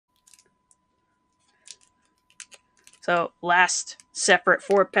So, last separate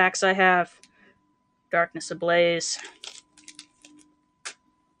 4 packs I have. Darkness Ablaze.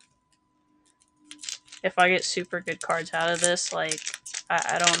 If I get super good cards out of this, like,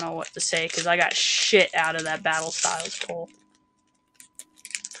 I don't know what to say, because I got shit out of that Battle Styles pull.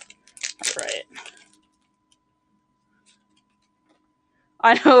 Alright.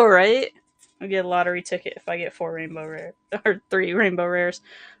 I know, right? I'll get a lottery ticket if I get 4 rainbow rare or 3 rainbow rares.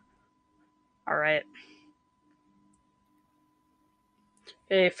 Alright.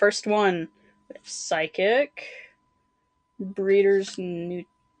 Okay, first one. Psychic. Breeder's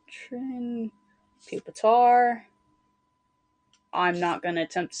Nutrient. Pupitar. I'm not going to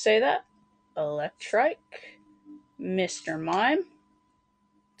attempt to say that. Electrike. Mr. Mime.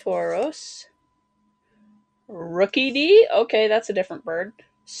 Tauros. Rookie D. Okay, that's a different bird.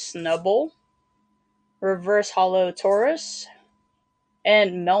 Snubble. Reverse Hollow Taurus.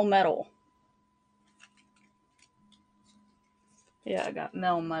 And Melmetal. Yeah, I got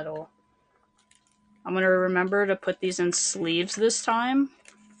Melmetal. I'm going to remember to put these in sleeves this time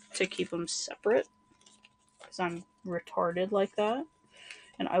to keep them separate, because I'm retarded like that,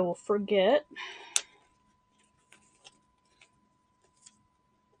 and I will forget.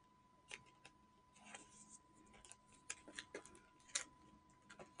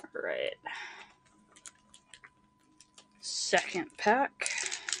 Alright. Second pack.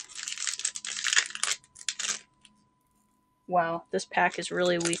 Wow, this pack is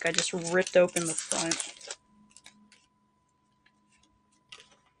really weak. I just ripped open the front.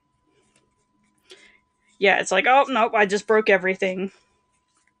 Yeah, it's like, oh, nope, I just broke everything.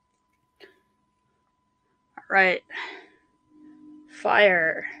 Alright.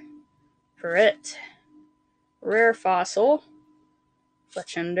 Fire. For it. Rare Fossil.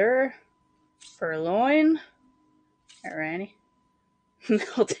 Fletchender. Purloin. Alrighty.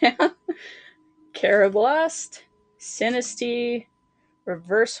 Meltdown. Carablast. Sinistea.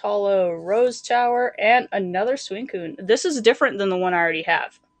 Reverse Hollow Rose Tower, and another Suicune. This is different than the one I already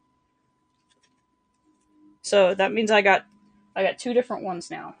have. So that means I got 2 different ones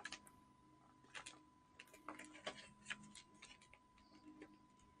now.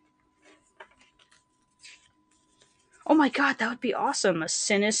 Oh my god, that would be awesome. A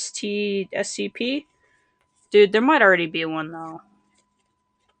Sinistea SCP? Dude, there might already be one though.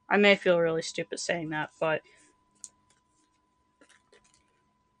 I may feel really stupid saying that, but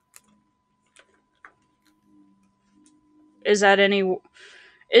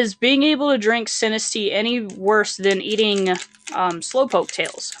is being able to drink Sinistea any worse than eating Slowpoke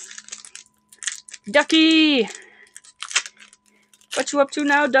tails? Ducky! What you up to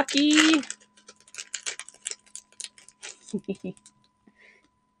now, Ducky?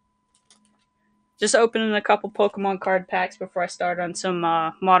 Just opening a couple Pokemon card packs before I start on some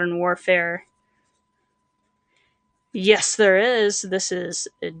Modern Warfare. Yes, there is. This is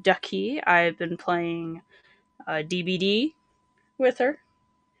Ducky. I've been playing DBD with her.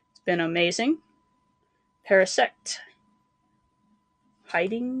 It's been amazing. Parasect.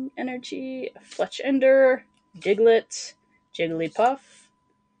 Hiding Energy. Fletchender. Diglett. Jigglypuff.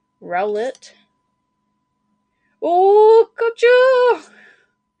 Rowlet. Oh, Kochu!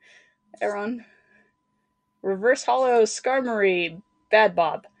 Aaron. Reverse Hollow Skarmory. Bad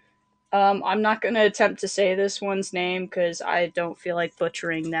Bob. I'm not going to attempt to say this one's name because I don't feel like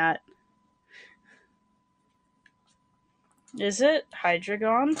butchering that. Is it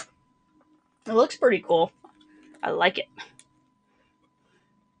Hydreigon? It looks pretty cool. I like it.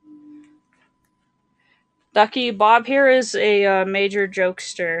 Ducky Bob here is a major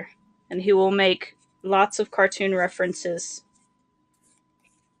jokester, and he will make lots of cartoon references.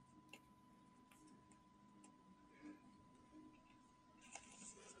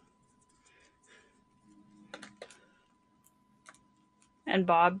 And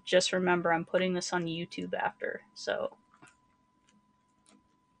Bob, just remember, I'm putting this on YouTube after, so...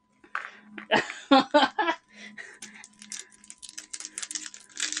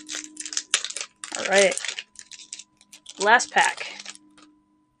 Alright. Last pack.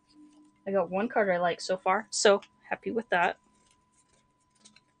 I got one card I like so far, so happy with that.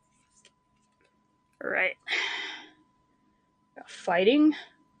 Alright. Got Fighting,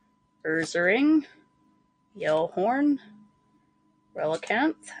 Ursaring, Yellowhorn,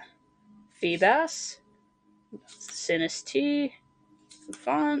 Relicanth, Feebas, Sinistea,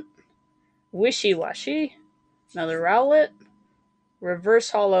 Font, Wishy-Washy, another Rowlet,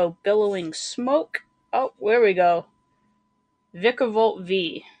 Reverse Hollow Billowing Smoke. Oh, there we go. Vikavolt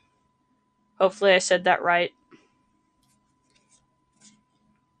V. Hopefully I said that right.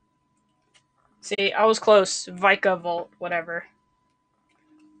 See, I was close. Vikavolt, whatever.